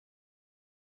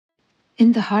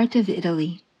In the heart of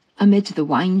Italy, amid the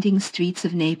winding streets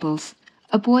of Naples,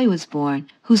 a boy was born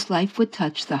whose life would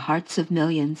touch the hearts of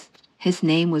millions. His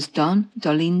name was Don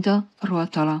Dolindo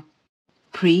Ruotolo,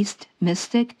 priest,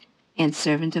 mystic, and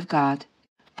servant of God.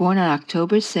 Born on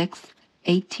October 6,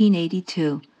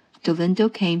 1882,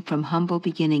 Dolindo came from humble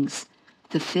beginnings,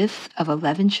 the fifth of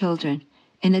 11 children,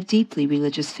 in a deeply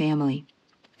religious family.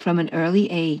 From an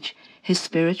early age, his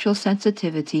spiritual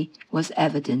sensitivity was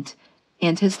evident,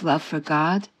 and his love for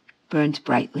God burned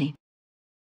brightly.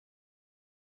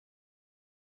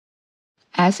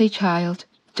 As a child,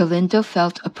 Dolindo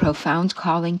felt a profound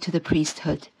calling to the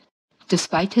priesthood.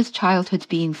 Despite his childhood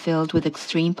being filled with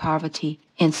extreme poverty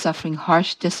and suffering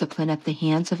harsh discipline at the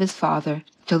hands of his father,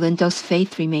 Dolindo's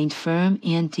faith remained firm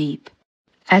and deep.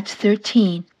 At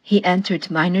 13, he entered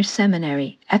minor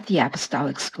seminary at the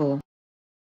Apostolic School.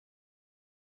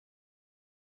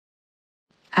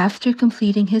 After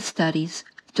completing his studies,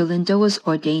 Dolindo was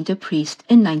ordained a priest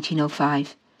in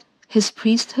 1905. His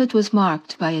priesthood was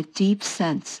marked by a deep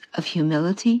sense of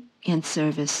humility and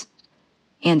service,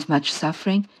 and much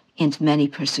suffering and many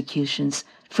persecutions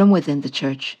from within the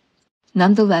Church.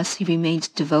 Nonetheless, he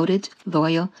remained devoted,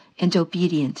 loyal, and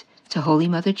obedient to Holy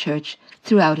Mother Church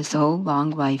throughout his whole long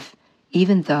life,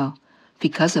 even though,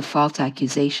 because of false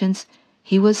accusations,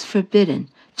 he was forbidden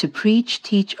to preach,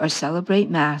 teach, or celebrate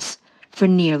Mass for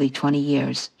nearly 20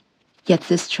 years. Yet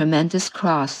this tremendous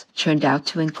cross turned out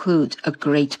to include a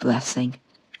great blessing,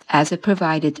 as it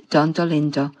provided Don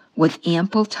Dolindo with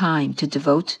ample time to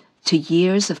devote to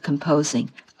years of composing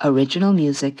original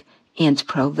music and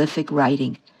prolific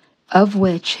writing, of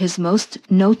which his most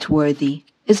noteworthy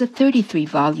is a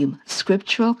 33-volume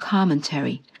scriptural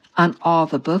commentary on all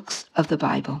the books of the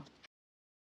Bible.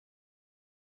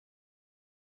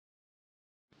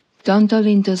 Don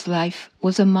Dolindo's life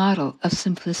was a model of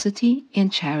simplicity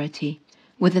and charity,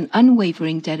 with an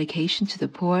unwavering dedication to the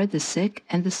poor, the sick,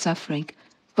 and the suffering,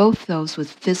 both those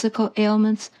with physical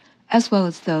ailments as well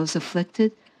as those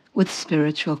afflicted with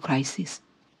spiritual crises.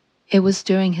 It was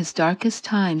during his darkest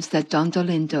times that Don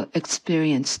Dolindo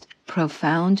experienced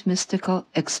profound mystical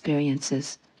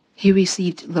experiences. He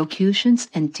received locutions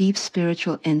and deep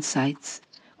spiritual insights,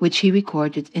 which he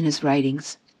recorded in his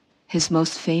writings. His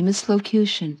most famous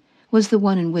locution was the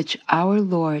one in which our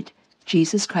Lord,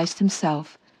 Jesus Christ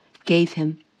himself, gave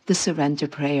him the Surrender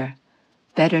Prayer,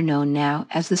 better known now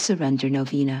as the Surrender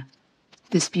Novena.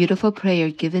 This beautiful prayer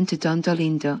given to Don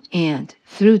Dolindo and,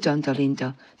 through Don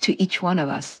Dolindo, to each one of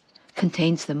us,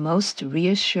 contains the most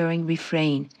reassuring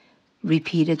refrain,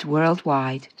 repeated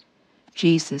worldwide: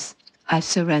 Jesus, I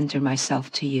surrender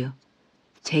myself to you.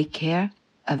 Take care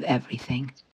of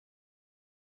everything.